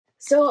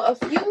So a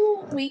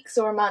few weeks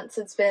or months,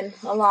 it's been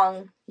a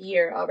long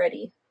year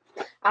already,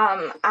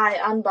 I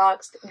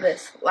unboxed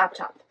this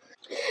laptop.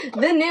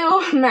 The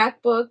new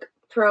MacBook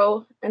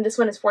Pro, and this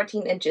one is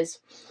 14 inches.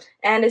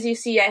 And as you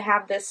see, I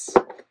have this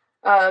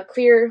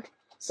clear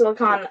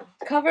silicone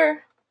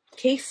cover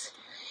case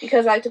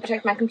because I like to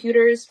protect my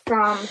computers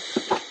from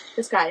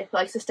this guy who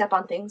likes to step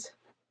on things.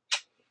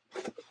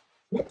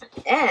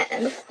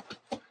 And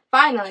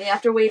finally,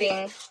 after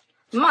waiting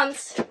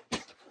months,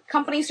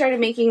 company started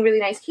making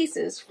really nice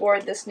cases for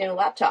this new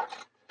laptop.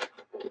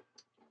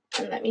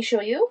 And let me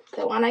show you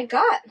the one I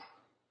got.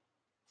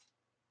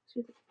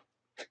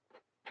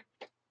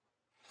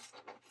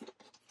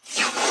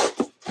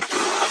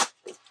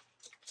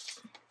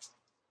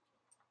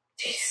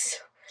 Jeez.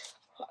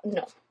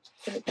 No,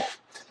 look at that.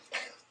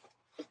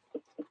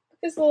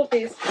 His little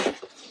face.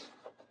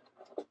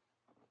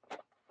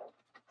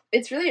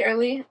 It's really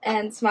early,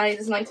 and Smiley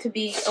doesn't like to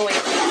be awake,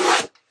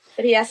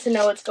 but he has to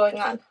know what's going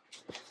on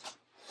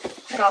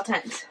at all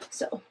times,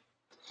 so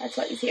that's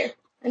why he's here,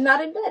 and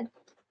not in bed.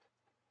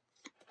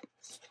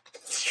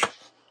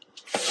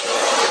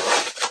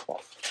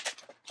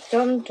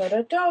 Dum da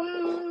da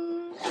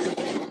dum.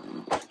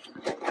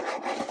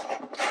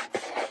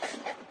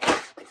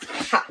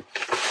 Ha.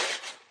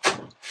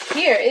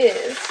 Here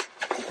is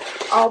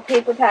all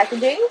paper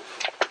packaging,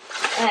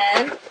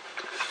 and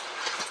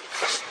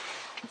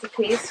it's a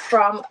case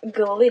from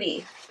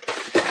Glitty.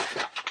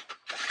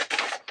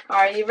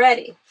 Are you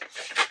ready?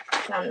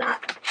 I'm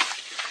not.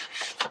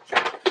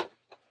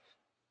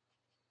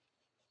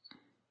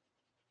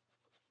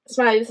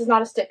 Smiley, this is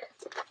not a stick,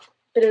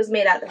 but it was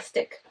made out of a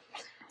stick.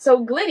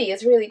 So Glitty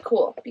is really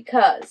cool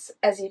because,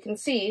 as you can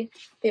see,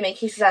 they make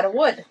cases out of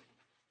wood.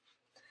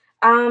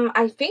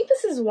 I think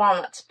this is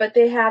walnut, but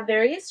they have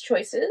various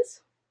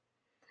choices.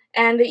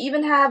 And they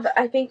even have,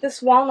 I think,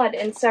 this walnut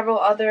in several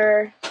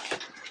other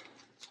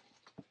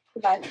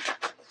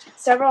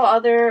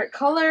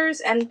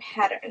colors and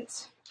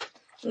patterns.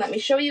 Let me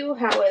show you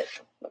how it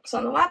looks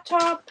on the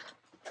laptop.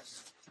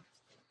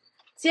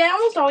 See, I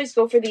almost always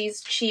go for these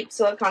cheap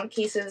silicone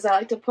cases. I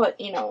like to put,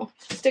 you know,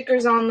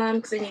 stickers on them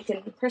because then you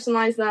can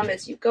personalize them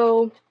as you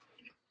go.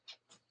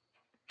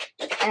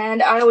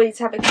 And I always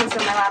have a case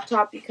on my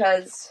laptop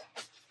because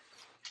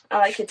I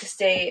like it to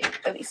stay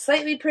at least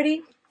slightly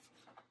pretty.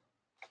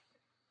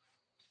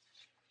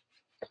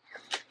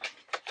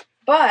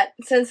 But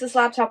since this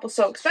laptop was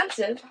so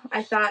expensive,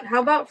 I thought,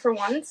 how about for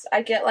once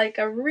I get like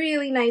a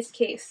really nice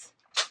case?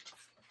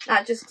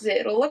 Not just because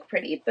it'll look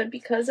pretty, but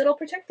because it'll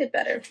protect it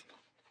better.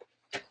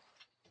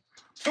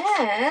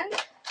 And,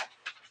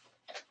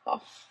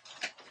 oh,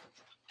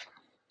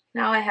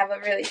 now I have a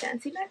really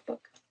fancy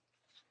MacBook.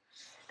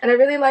 And I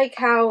really like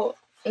how,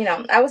 you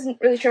know, I wasn't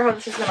really sure how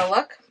this was going to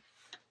look.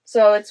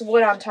 So it's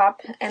wood on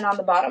top and on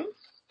the bottom.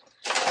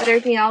 But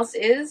everything else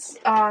is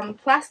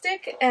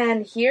plastic.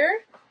 And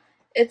here,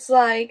 it's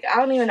like, I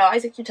don't even know.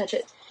 Isaac, you touch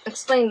it.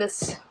 Explain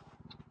this.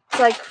 It's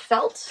like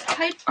felt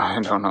type. I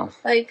don't know.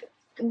 Like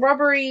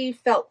rubbery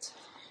felt.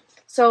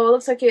 So it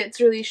looks like it's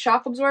really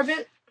shock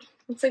absorbent.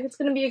 Looks like it's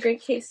going to be a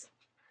great case.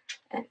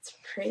 And it's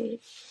pretty.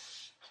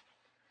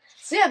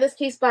 So yeah, this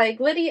case by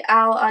Glitty.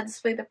 I'll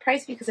display the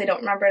price because I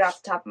don't remember it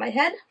off the top of my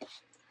head.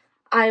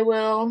 I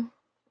will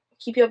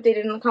keep you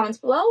updated in the comments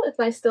below if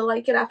I still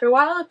like it after a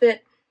while, if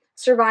it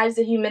survives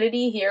the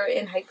humidity here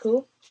in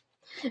Haiku.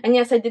 And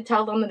yes, I did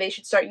tell them that they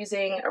should start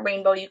using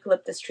rainbow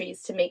eucalyptus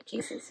trees to make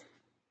cases.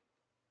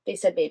 They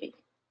said baby.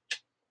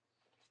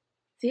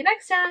 See you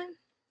next time.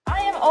 I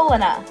am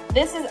Olena.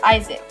 This is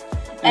Isaac.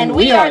 And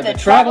we are the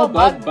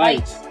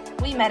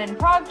TravelBugBite. We met in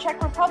Prague,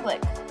 Czech Republic.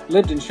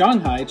 Lived in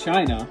Shanghai,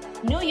 China.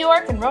 New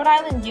York and Rhode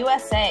Island,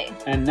 USA.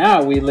 And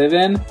now we live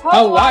in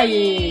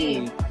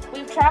Hawaii.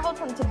 We've traveled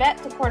from Tibet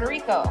to Puerto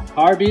Rico.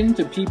 Harbin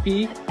to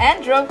PP.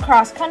 And drove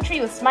cross country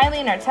with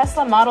Smiley in our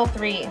Tesla Model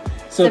 3.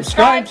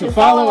 Subscribe to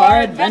follow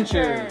our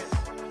adventures.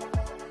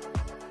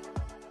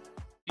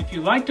 If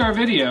you liked our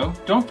video,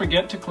 don't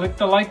forget to click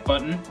the like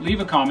button, leave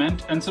a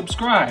comment, and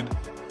subscribe.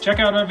 Check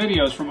out our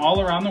videos from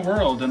all around the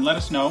world and let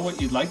us know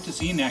what you'd like to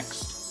see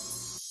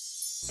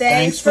next.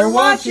 Thanks for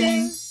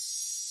watching!